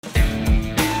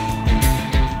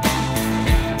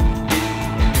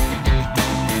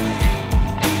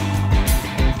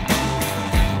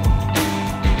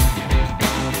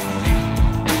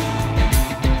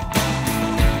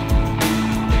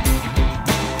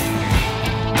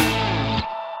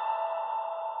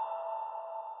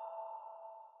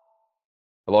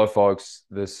Hello, folks.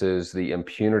 This is the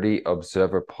Impunity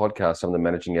Observer podcast. I'm the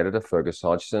managing editor, Fergus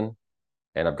Hodgson,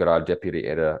 and I've got our deputy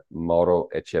editor, Mauro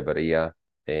Echeverria,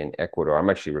 in Ecuador. I'm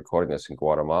actually recording this in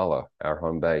Guatemala, our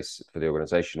home base for the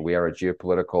organization. We are a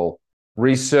geopolitical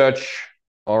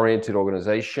research-oriented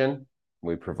organization.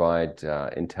 We provide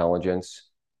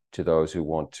intelligence to those who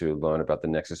want to learn about the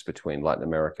nexus between Latin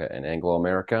America and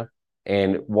Anglo-America.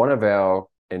 And one of our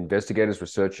investigators,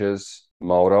 researchers,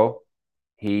 Mauro,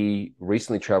 he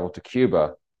recently traveled to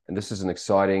Cuba, and this is an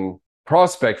exciting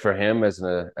prospect for him as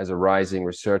a rising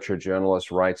researcher, journalist,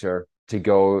 writer, to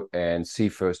go and see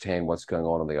firsthand what's going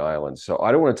on the island. So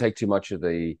I don't want to take too much of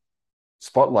the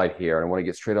spotlight here, and I want to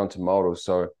get straight on to Mauro.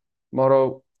 So,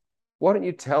 Mauro, why don't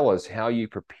you tell us how you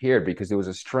prepared? Because there was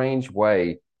a strange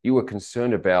way you were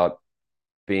concerned about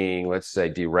being, let's say,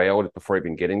 derailed before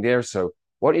even getting there. So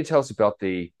why don't you tell us about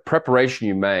the preparation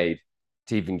you made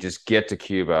to even just get to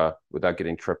Cuba without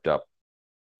getting tripped up?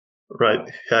 Right.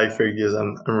 Hi, Fergus.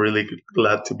 I'm really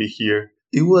glad to be here.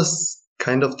 It was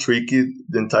kind of tricky,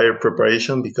 the entire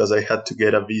preparation, because I had to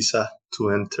get a visa to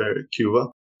enter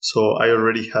Cuba. So I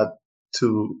already had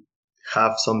to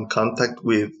have some contact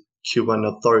with Cuban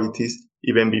authorities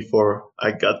even before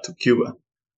I got to Cuba.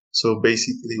 So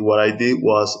basically what I did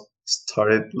was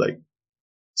started like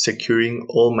securing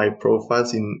all my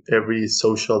profiles in every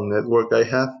social network I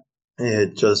have,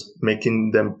 just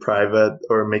making them private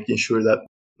or making sure that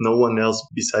no one else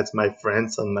besides my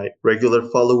friends and my regular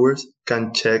followers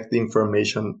can check the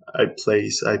information I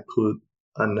put,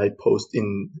 and I post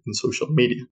in social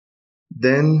media.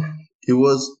 Then it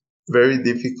was very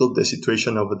difficult, the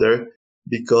situation over there,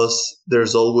 because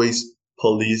there's always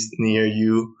police near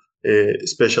you,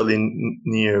 especially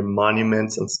near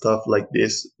monuments and stuff like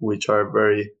this, which are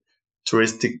very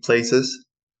touristic places.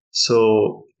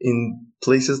 So in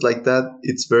places like that,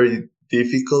 it's very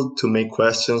difficult to make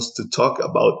questions, to talk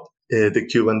about the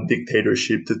Cuban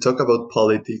dictatorship, to talk about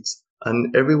politics,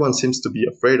 and everyone seems to be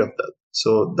afraid of that.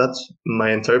 So that's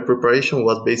my entire preparation,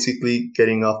 was basically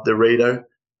getting off the radar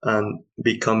and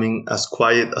becoming as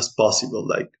quiet as possible,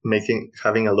 like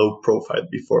having a low profile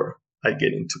before I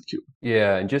get into Cuba.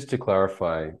 Yeah, and just to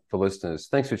clarify for listeners,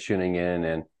 thanks for tuning in.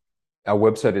 And our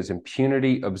website is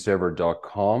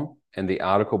impunityobserver.com, and the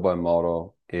article by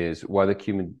Mauro is Why the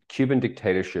Cuban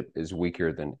Dictatorship is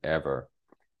Weaker Than Ever.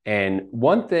 And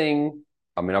one thing,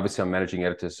 I mean, obviously I'm managing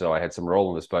editor, so I had some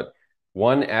role in this, but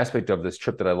one aspect of this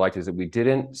trip that I liked is that we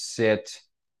didn't set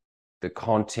the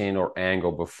content or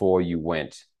angle before you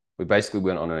went. We basically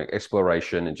went on an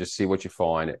exploration and just see what you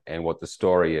find and what the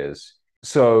story is.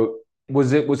 So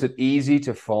was it easy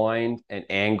to find an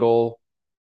angle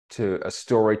to a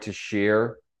story to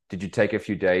share? Did you take a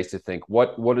few days to think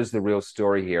what is the real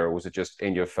story here, or was it just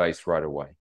in your face right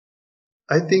away?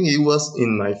 I think it was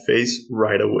in my face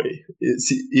right away.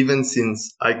 Even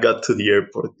since I got to the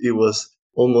airport, it was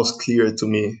almost clear to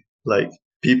me, like,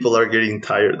 people are getting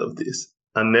tired of this.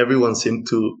 And everyone seemed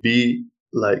to be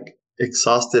like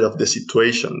exhausted of the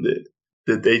situation,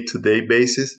 the day-to-day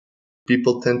basis.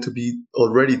 People tend to be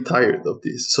already tired of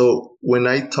this. So when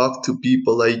I talk to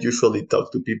people, I usually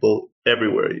talk to people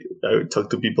everywhere. I talk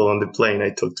to people on the plane.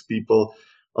 I talk to people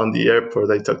on the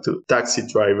airport. I talk to taxi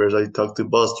drivers. I talk to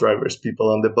bus drivers, people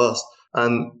on the bus.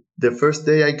 And the first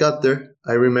day I got there,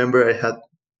 I remember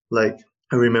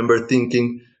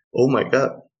thinking, oh my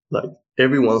God, like,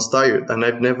 everyone's tired. And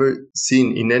I've never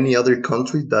seen in any other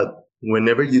country that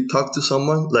whenever you talk to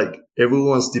someone, like,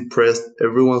 everyone's depressed,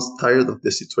 everyone's tired of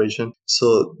the situation.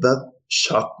 So that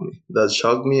shocked me. That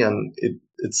shocked me, and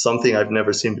it's something I've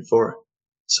never seen before.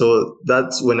 So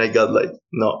that's when I got like,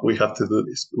 no, we have to do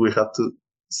this. We have to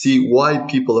see why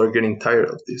people are getting tired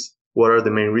of this. What are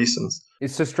the main reasons?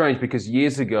 It's so strange because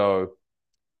years ago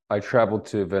I traveled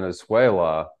to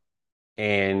Venezuela,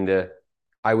 and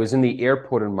I was in the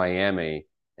airport in Miami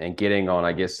and getting on,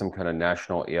 I guess, some kind of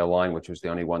national airline, which was the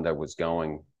only one that was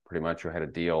going pretty much or had a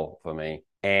deal for me.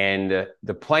 And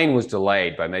the plane was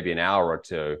delayed by maybe an hour or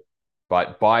two,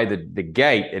 but by the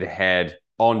gate, it had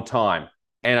on time.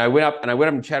 And I went up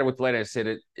and chatted with the lady. I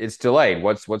said, it's delayed.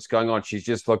 What's going on? She's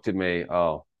just looked at me.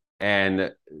 Oh,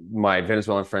 and my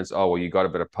Venezuelan friends, oh, well, you got a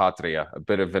bit of patria. A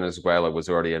bit of Venezuela was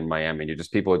already in Miami. And you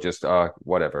just, people are just,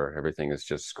 whatever. Everything is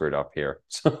just screwed up here.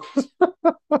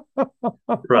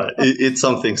 Right. It's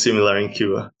something similar in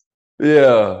Cuba.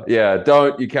 Yeah, yeah.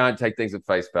 You can't take things at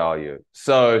face value.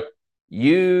 So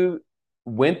you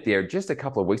went there just a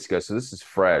couple of weeks ago. So this is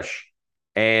fresh.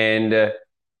 And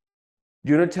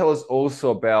you want to tell us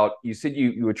also about, you said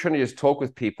you were trying to just talk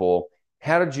with people.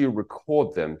 How did you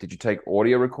record them? Did you take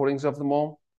audio recordings of them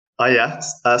all? I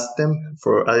asked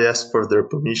for their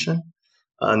permission,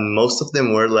 and most of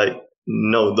them were like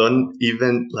no, don't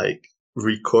even like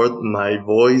record my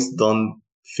voice, don't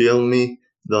film me,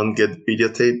 don't get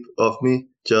videotape of me,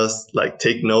 just like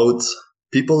take notes.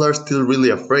 People are still really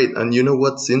afraid. And you know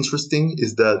what's interesting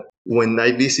is that when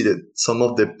I visited some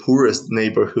of the poorest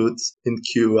neighborhoods in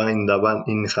Cuba,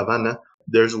 in Havana,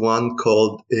 there's one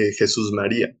called Jesus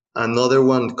Maria, another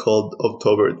one called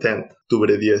October 10th,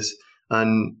 Octubre 10.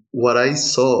 And what I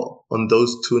saw on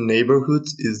those two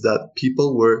neighborhoods is that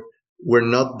people were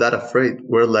not that afraid.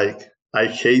 We're like, I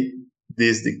hate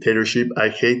this dictatorship. I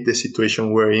hate the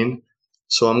situation we're in.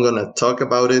 So I'm going to talk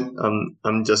about it.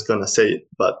 I'm just going to say it.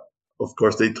 But of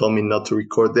course, they told me not to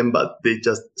record them, but they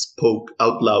just spoke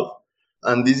out loud.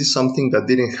 And this is something that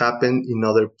didn't happen in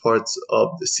other parts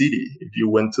of the city. If you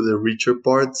went to the richer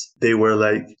parts, they were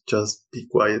like, just be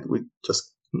quiet, with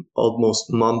just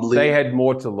almost mumbling. They had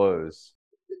more to lose.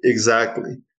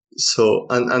 Exactly. So,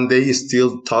 and they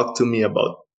still talk to me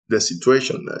about the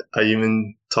situation. I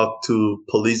even talked to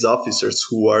police officers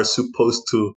who are supposed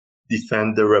to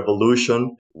defend the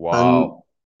revolution. Wow. And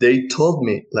they told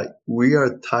me, like, we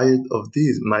are tired of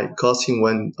this. My cousin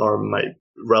went, or my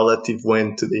relative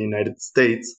went to the United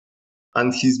States,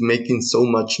 and he's making so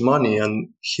much money, and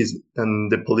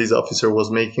the police officer was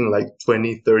making like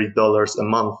 $20-$30 a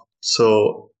month.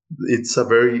 So it's a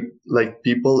very, like,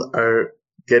 people are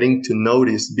getting to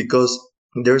notice, because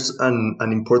there's an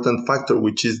important factor,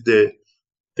 which is the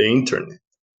internet.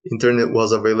 Internet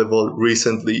was available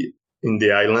recently in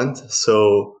the island,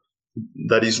 so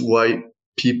that is why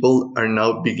people are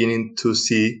now beginning to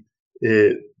see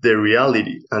the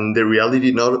reality, and the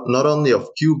reality not only of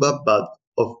Cuba but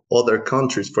of other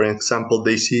countries. For example,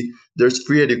 they see there's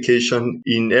free education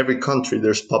in every country.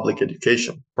 There's public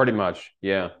education. Pretty much,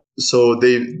 yeah. So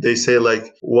they say,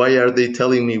 like, why are they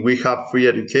telling me we have free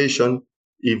education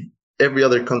if every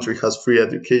other country has free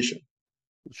education?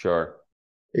 Sure.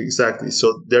 Exactly.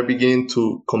 So they're beginning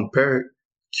to compare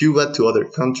Cuba to other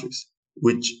countries,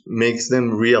 which makes them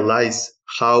realize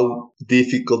how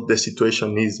difficult the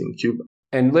situation is in Cuba.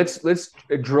 And let's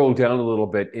drill down a little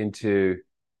bit into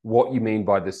what you mean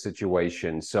by this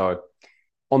situation. So,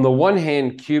 on the one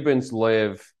hand, Cubans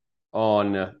live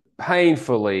on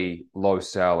painfully low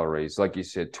salaries, like you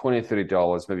said, $20,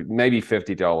 $30, maybe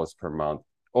 $50 per month,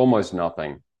 almost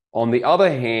nothing. On the other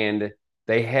hand,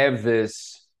 they have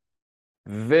this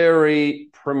very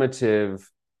primitive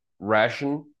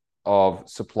ration of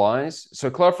supplies. So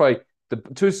clarify the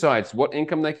two sides, what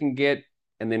income they can get,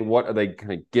 and then what are they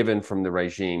kind of given from the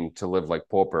regime to live like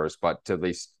paupers, but to at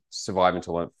least survive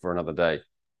until for another day.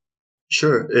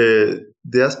 Sure.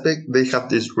 The aspect, they have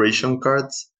these ration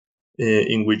cards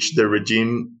in which the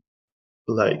regime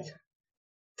like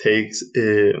takes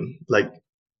like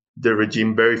the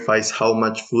regime verifies how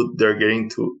much food they're getting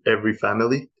to every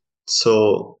family.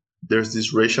 So there's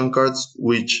these ration cards,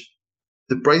 which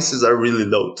the prices are really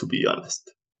low, to be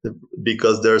honest,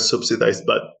 because they're subsidized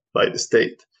by the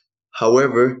state.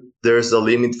 However, there's a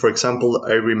limit. For example,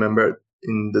 I remember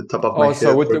in the top of my head.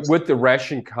 So with the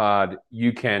ration card,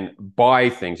 you can buy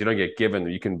things. You don't get given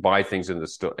them. You can buy things in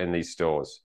these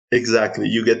stores. Exactly.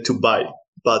 You get to buy,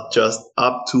 but just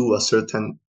up to a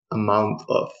certain amount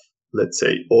of, let's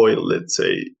say, oil, let's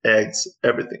say eggs,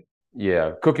 everything.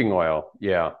 Yeah, cooking oil.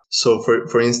 Yeah. So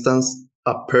for instance,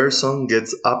 a person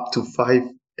gets up to 5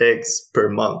 eggs per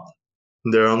month.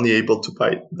 They're only able to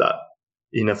buy that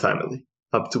in a family,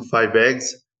 up to 5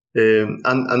 eggs.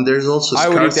 And there's also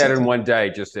scarcity. I would eat that in one day,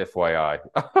 just FYI.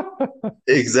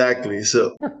 Exactly.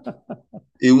 So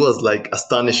it was like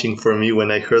astonishing for me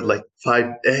when I heard like 5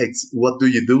 eggs. What do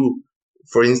you do?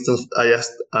 For instance,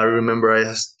 I remember I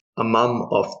asked a mom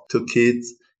of 2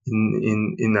 kids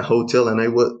in a hotel, and I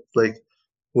was like,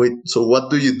 wait, so what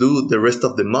do you do the rest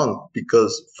of the month?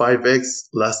 Because 5 eggs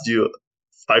last you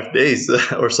 5 days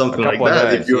or something like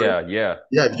that. If you're, yeah,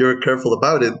 if you're careful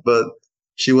about it. But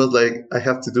she was like, I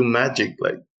have to do magic.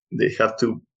 Like, they have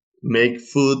to make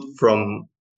food from,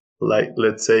 like,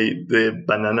 let's say the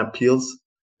banana peels.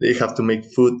 They have to make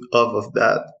food off of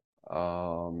that.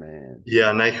 Oh man. Yeah,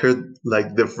 and I heard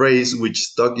like the phrase which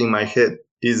stuck in my head,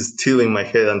 is still in my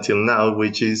head until now,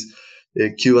 which is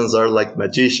Cubans are like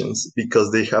magicians,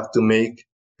 because they have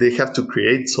to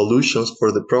create solutions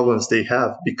for the problems they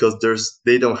have, because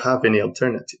they don't have any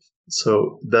alternative.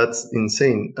 So that's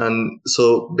insane. And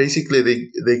so basically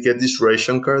they get these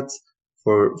ration cards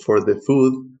for the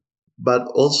food, but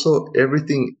also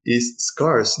everything is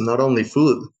scarce. Not only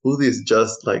food. Food is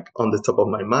just like on the top of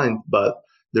my mind, but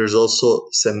there's also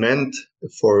cement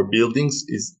for buildings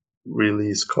is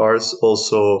really scarce.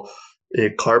 Also,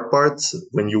 car parts,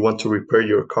 when you want to repair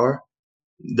your car,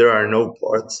 there are no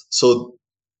parts. So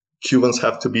Cubans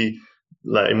have to be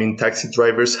Like, I mean, taxi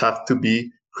drivers have to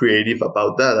be creative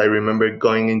about that. I remember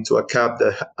going into a cab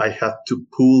that I had to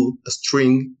pull a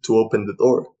string to open the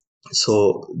door.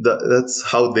 So that's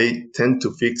how they tend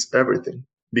to fix everything,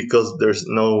 because there's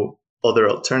no other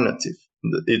alternative.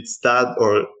 It's that,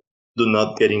 or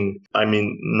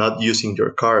not using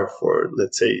your car for,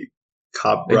 let's say,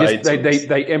 cab They just rides.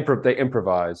 they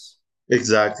improvise.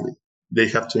 Exactly. They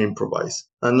have to improvise.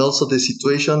 And also the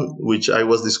situation which I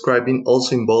was describing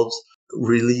also involves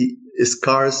really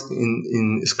scarcity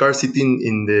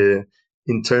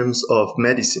in terms of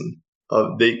medicine.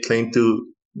 They claim to,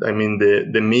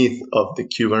 the myth of the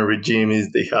Cuban regime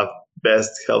is they have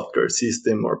best healthcare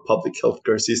system or public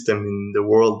healthcare system in the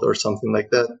world or something like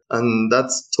that. And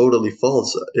that's totally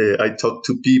false. I talked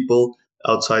to people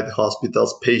outside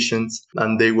hospitals, patients,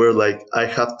 and they were like, I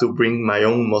have to bring my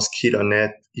own mosquito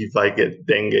net if I get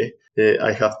dengue.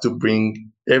 I have to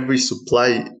bring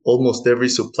almost every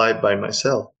supply by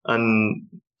myself. And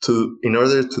in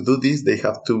order to do this, they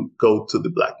have to go to the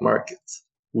black markets,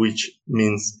 which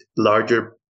means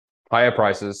Higher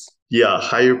prices.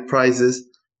 higher prices.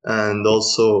 And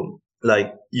also,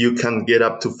 like, you can get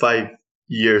up to 5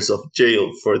 years of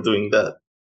jail for doing that.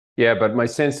 Yeah, but my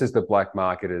sense is the black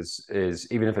market is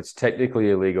even if it's technically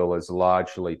illegal, is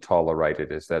largely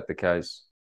tolerated. Is that the case?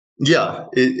 Yeah,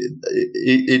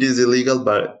 it is illegal,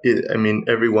 but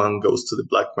everyone goes to the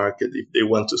black market if they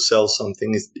want to sell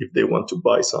something, if they want to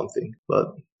buy something, but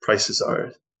prices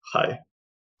are high.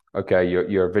 Okay,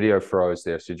 your video froze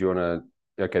there. So do you want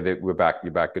to? Okay, we're back.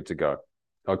 You're back. Good to go.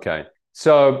 Okay.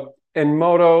 So in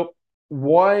moto,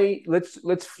 why?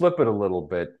 Let's flip it a little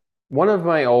bit. One of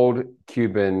my old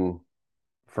Cuban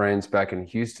friends back in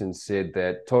Houston said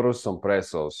that todos son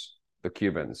presos, the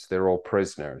Cubans, they're all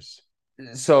prisoners.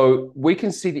 So we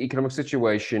can see the economic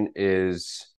situation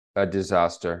is a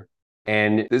disaster.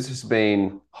 And this has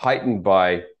been heightened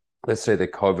by, let's say, the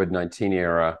COVID-19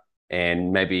 era.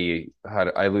 And maybe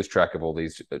I lose track of all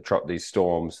these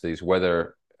storms, these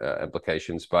weather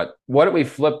implications. But why don't we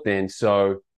flip then?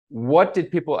 So what did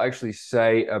people actually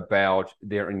say about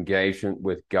their engagement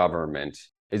with government?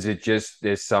 Is it just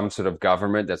there's some sort of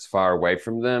government that's far away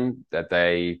from them that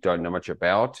they don't know much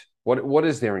about? What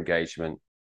is their engagement?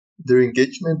 Their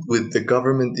engagement with the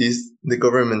government is the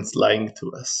government's lying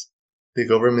to us. The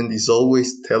government is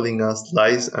always telling us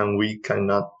lies, and we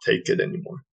cannot take it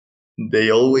anymore.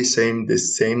 They always say the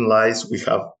same lies. We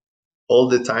have all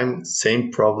the time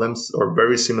same problems or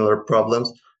very similar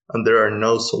problems, and there are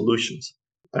no solutions.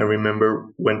 I remember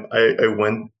when I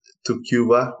went to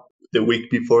Cuba the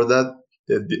week before that,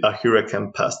 a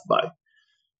hurricane passed by,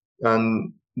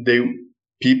 and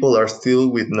people are still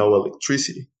with no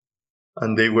electricity.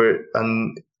 And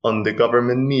on the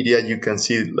government media, you can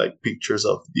see like pictures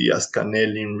of the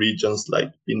Ascanel in regions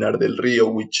like Pinar del Rio,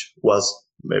 which was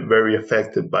very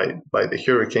affected by the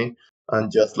hurricane,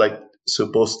 and just like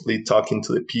supposedly talking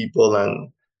to the people and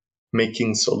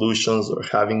making solutions or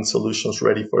having solutions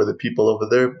ready for the people over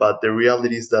there. But the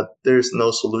reality is that there's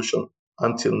no solution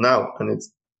until now,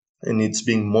 and it's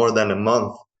been more than a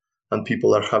month, and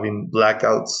people are having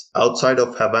blackouts outside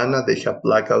of Havana. They have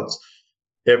blackouts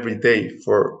every day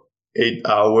for 8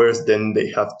 hours. Then they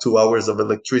have 2 hours of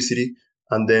electricity,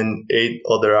 and then 8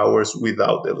 other hours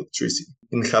without electricity.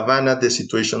 In Havana, the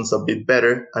situation's a bit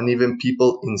better, and even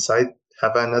people inside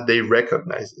Havana, they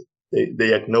recognize it.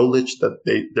 They acknowledge that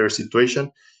their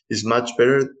situation is much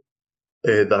better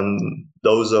than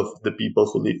those of the people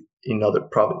who live in other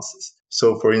provinces.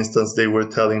 So, for instance, they were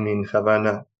telling me in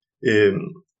Havana,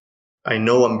 I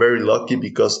know I'm very lucky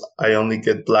because I only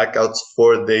get blackouts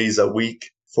 4 days a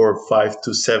week for 5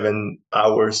 to 7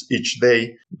 hours each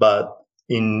day. But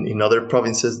in other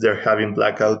provinces, they're having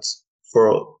blackouts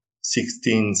for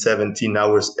 16, 17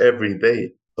 hours every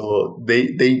day. So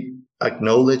they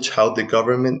acknowledge how the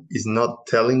government is not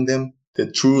telling them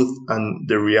the truth and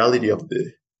the reality of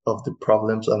the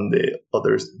problems and the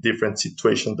other different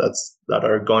situations that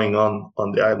are going on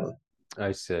the island.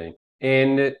 I see.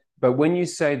 But when you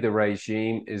say the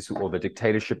regime or the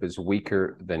dictatorship is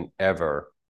weaker than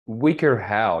ever, weaker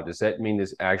how? Does that mean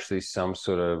there's actually some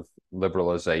sort of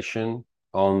liberalization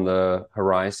on the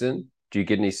horizon? Do you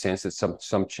get any sense that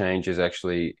some change is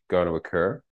actually going to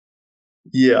occur?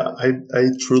 Yeah, I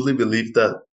truly believe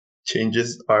that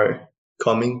changes are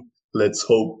coming. Let's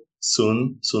hope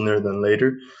sooner than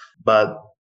later. But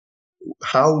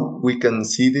how we can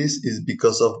see this is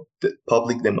because of the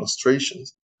public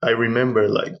demonstrations. I remember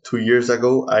like 2 years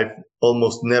ago, I've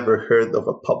almost never heard of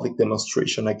a public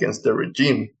demonstration against the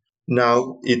regime.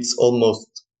 Now it's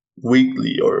almost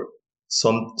weekly, or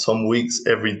some weeks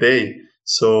every day.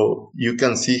 So you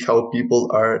can see how people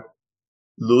are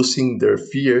losing their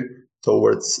fear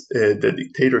towards the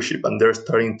dictatorship, and they're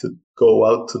starting to go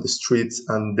out to the streets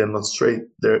and demonstrate.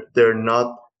 They're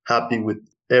not happy with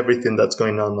everything that's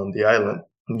going on the island.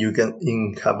 You can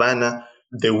in Havana,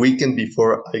 the weekend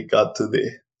before I got to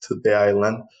the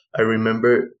island, I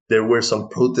remember there were some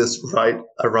protests right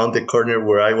around the corner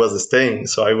where I was staying,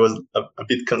 so I was a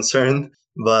bit concerned.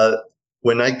 But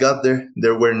when I got there,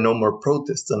 there were no more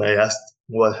protests, and I asked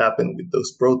what happened with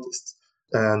those protests.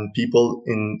 And people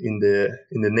in the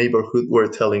neighborhood were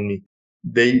telling me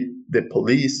the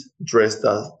police dressed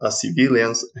as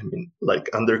civilians, I mean, like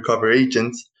undercover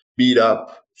agents, beat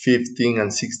up 15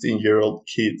 and 16-year-old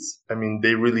kids. I mean,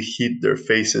 they really hit their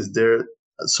faces there.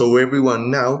 So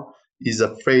everyone now is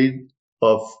afraid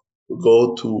of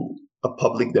go to a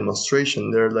public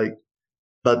demonstration. They're like,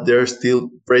 but they're still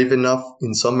brave enough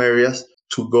in some areas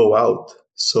to go out.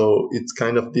 So it's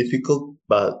kind of difficult,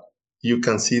 but you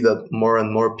can see that more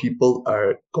and more people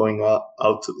are going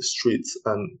out to the streets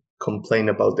and complain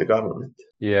about the government.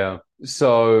 Yeah.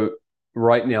 So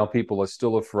right now, people are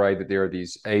still afraid that there are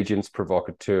these agents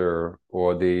provocateur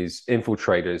or these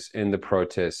infiltrators in the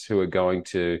protests who are going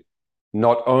to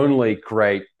not only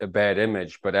create a bad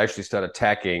image, but actually start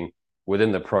attacking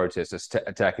within the protests,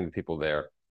 attacking the people there.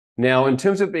 Now, in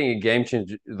terms of being a game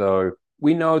changer, though,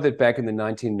 we know that back in the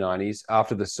 1990s,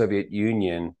 after the Soviet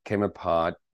Union came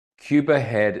apart, Cuba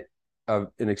had an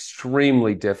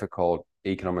extremely difficult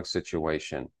economic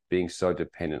situation, being so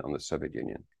dependent on the Soviet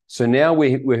Union. So now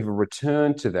we have a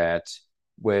return to that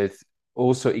with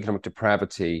also economic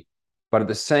depravity. But at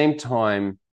the same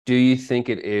time, do you think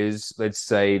it is, let's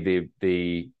say,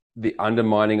 the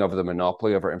undermining of the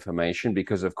monopoly over information?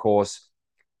 Because, of course,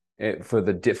 for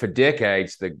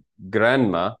decades, the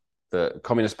Granma, the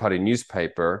Communist Party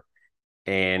newspaper,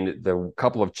 and the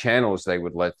couple of channels they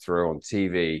would let through on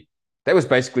TV, that was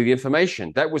basically the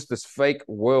information. That was this fake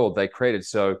world they created.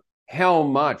 So how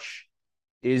much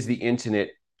is the internet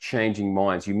changing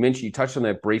minds? You touched on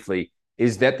that briefly.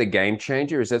 Is that the game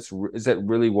changer? Is that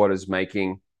really what is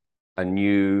making a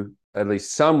new, at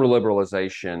least some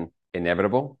liberalization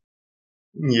inevitable?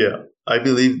 Yeah, I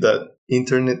believe that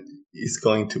internet is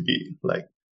going to be like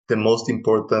the most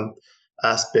important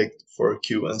aspect for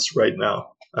Cubans right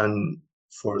now and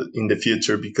for in the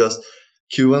future, because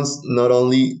Cubans not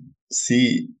only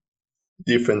see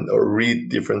different or read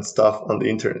different stuff on the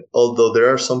internet, although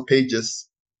there are some pages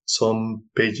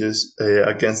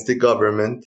against the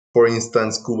government, for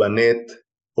instance, Cubanet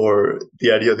or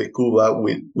Diario de Cuba,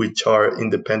 which are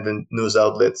independent news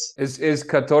outlets. Is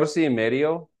 14 y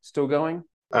Medio still going?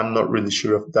 I'm not really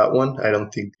sure of that one. I don't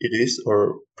think it is,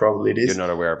 or probably it You're is. not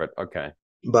aware of it. Okay.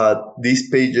 But these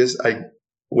pages,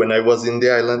 when I was in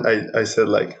the island, I said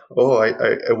like, oh,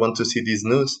 I want to see this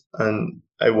news, and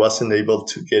I wasn't able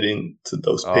to get into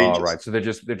those pages. Oh, right. So they're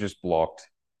just blocked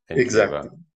in Exactly.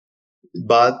 Cuba.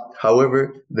 But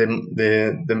however,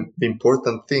 the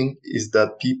important thing is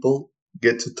that people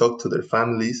get to talk to their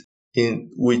families, in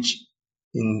which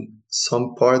in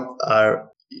some part are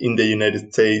in the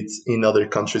United States, in other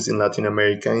countries in Latin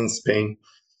America, in Spain.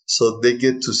 So they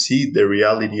get to see the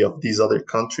reality of these other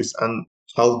countries and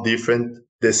how different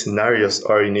the scenarios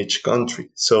are in each country.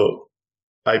 So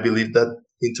I believe that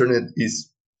internet is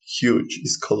huge,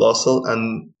 is colossal,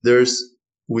 and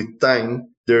with time,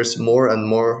 there's more and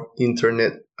more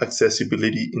internet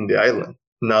accessibility in the island.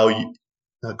 Now,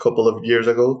 a couple of years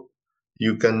ago,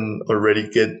 you can already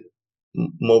get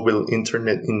mobile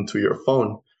internet into your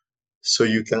phone, so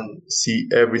you can see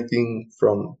everything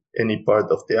from any part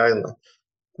of the island.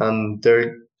 And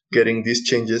they're getting these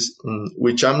changes,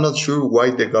 which I'm not sure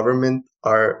why the government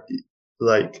are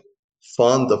like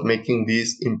fond of making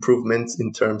these improvements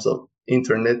in terms of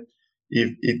internet,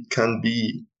 if it can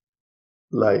be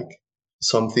like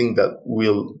something that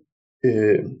will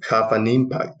have an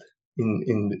impact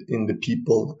in the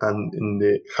people and in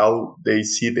the how they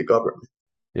see the government.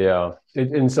 Yeah.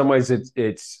 In some ways,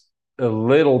 it's a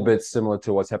little bit similar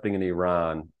to what's happening in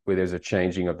Iran, where there's a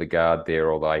changing of the guard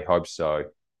there, although I hope so,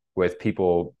 with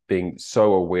people being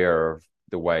so aware of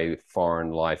the way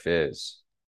foreign life is.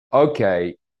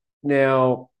 Okay.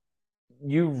 Now,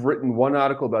 you've written one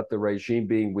article about the regime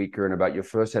being weaker and about your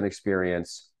firsthand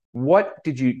experience. What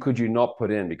could you not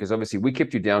put in? Because obviously we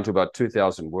kept you down to about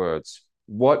 2,000 words.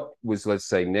 What was, let's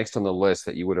say, next on the list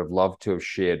that you would have loved to have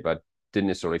shared, but didn't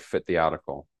necessarily fit the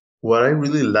article? What I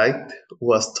really liked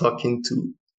was talking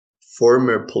to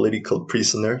former political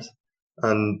prisoners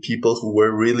and people who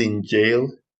were really in jail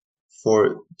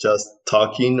for just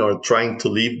talking or trying to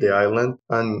leave the island,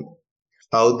 and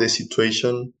how the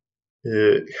situation,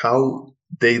 how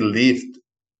they lived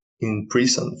in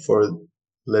prison for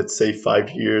let's say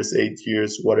 5 years, 8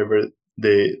 years, whatever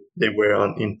they were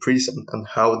on in prison, and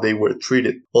how they were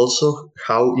treated. Also,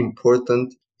 how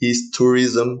important is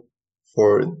tourism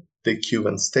for the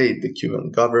Cuban state, the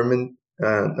Cuban government,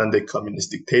 and the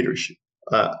communist dictatorship.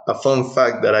 A fun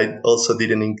fact that I also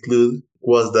didn't include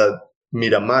was that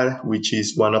Miramar, which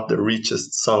is one of the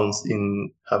richest zones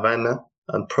in Havana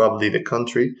and probably the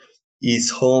country, is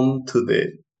home to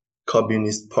the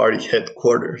Communist Party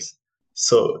headquarters.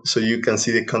 So you can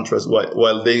see the contrast.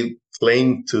 While they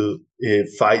claim to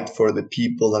fight for the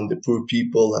people and the poor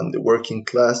people and the working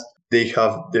class, they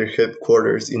have their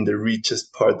headquarters in the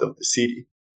richest part of the city.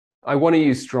 I want to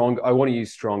use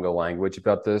stronger language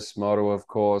about this motto, of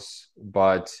course,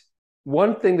 but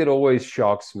one thing that always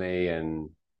shocks me and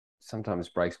sometimes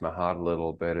breaks my heart a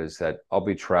little bit is that I'll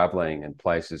be traveling in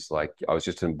places like I was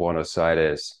just in Buenos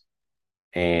Aires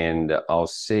and I'll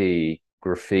see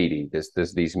graffiti.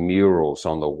 There's these murals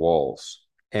on the walls.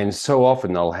 And so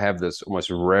often they'll have this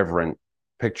almost reverent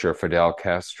picture of Fidel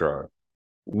Castro.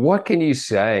 What can you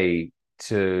say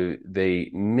to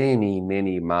the many,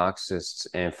 many Marxists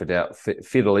and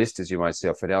Fidelistas, you might say,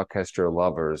 or Fidel Castro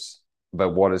lovers,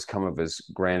 about what has come of his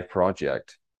grand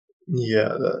project?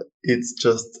 Yeah, it's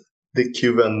just the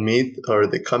Cuban myth or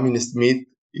the communist myth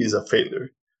is a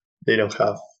failure. They don't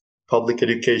have public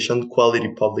education,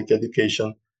 quality public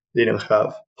education. They don't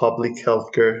have public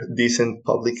healthcare, decent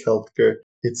public healthcare.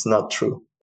 It's not true.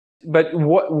 But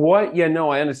yeah, no,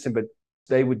 I understand. But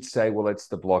they would say, well, it's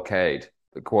the blockade,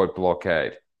 the quote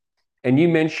blockade. And you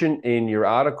mentioned in your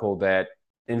article that,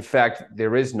 in fact,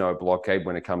 there is no blockade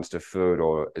when it comes to food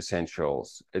or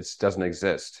essentials. It doesn't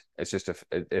exist. It's just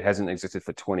it hasn't existed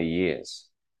for 20 years.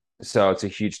 So it's a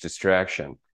huge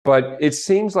distraction. But it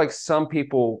seems like some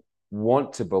people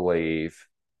want to believe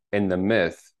in the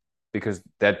myth because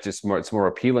it's more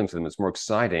appealing to them. It's more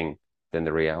exciting than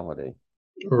the reality.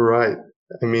 Right.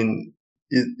 I mean,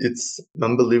 it's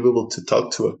unbelievable to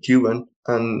talk to a Cuban,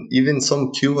 and even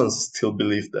some Cubans still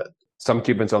believe that. Some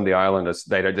Cubans on the island,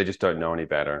 they just don't know any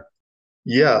better.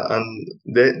 Yeah, and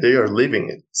they are living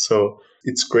it. So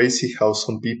it's crazy how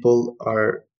some people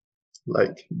are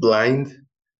like blind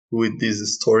with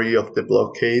this story of the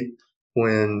blockade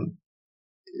when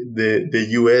the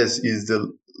US is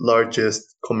the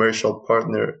largest commercial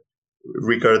partner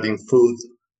regarding food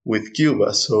with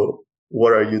Cuba. So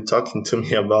what are you talking to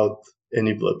me about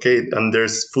any blockade? And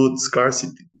there's food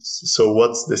scarcity. So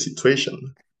what's the situation?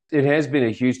 It has been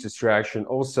a huge distraction.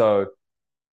 Also,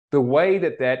 the way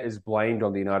that is blamed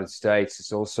on the United States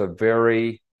is also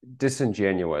very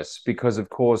disingenuous because, of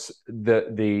course,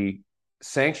 the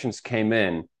sanctions came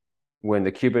in when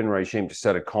the Cuban regime just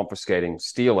started confiscating,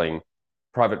 stealing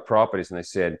private properties, and they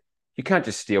said, you can't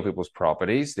just steal people's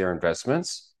properties, their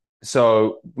investments.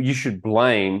 So you should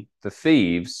blame the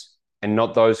thieves and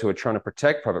not those who are trying to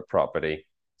protect private property.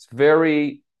 It's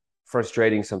very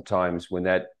frustrating sometimes when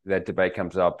that debate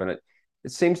comes up, and it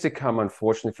seems to come,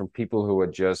 unfortunately, from people who are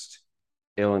just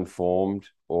ill-informed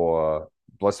or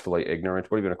blissfully ignorant.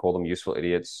 What are you going to call them? Useful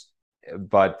idiots.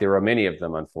 But there are many of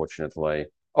them, unfortunately.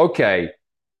 Okay.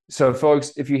 So,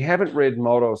 folks, if you haven't read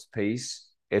Motto's piece,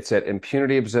 it's at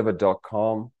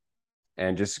impunityobserver.com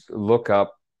and just look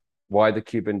up why the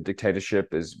Cuban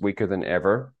dictatorship is weaker than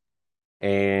ever.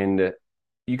 And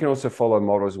you can also follow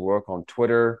Motto's work on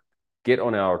Twitter, get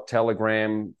on our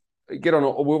Telegram, we've got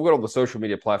all the social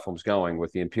media platforms going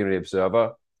with the Impunity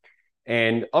Observer.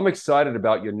 And I'm excited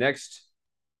about your next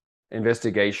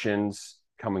investigations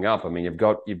coming up. I mean, you've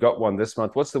got one this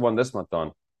month. What's the one this month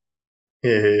on?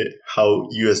 How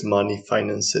US money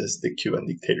finances the Cuban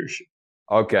dictatorship.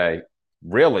 Okay.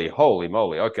 Really? Holy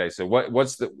moly. Okay. So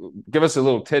give us a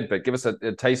little tidbit, give us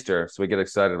a taster so we get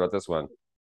excited about this one.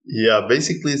 Yeah,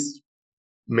 basically it's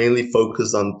mainly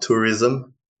focused on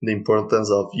tourism, the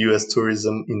importance of US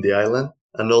tourism in the island,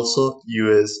 and also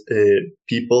US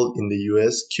people in the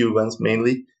US, Cubans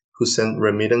mainly, who send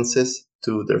remittances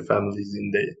to their families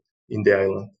in the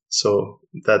island. So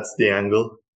that's the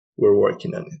angle we're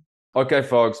working on it. Okay,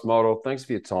 folks, Motto, thanks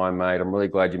for your time, mate. I'm really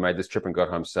glad you made this trip and got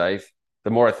home safe. The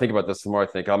more I think about this, the more I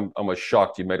think I'm almost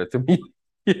shocked you made it to me.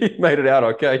 You made it out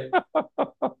okay.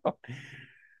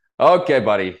 Okay,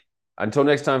 buddy. Until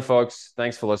next time, folks,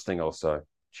 thanks for listening also.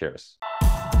 Cheers.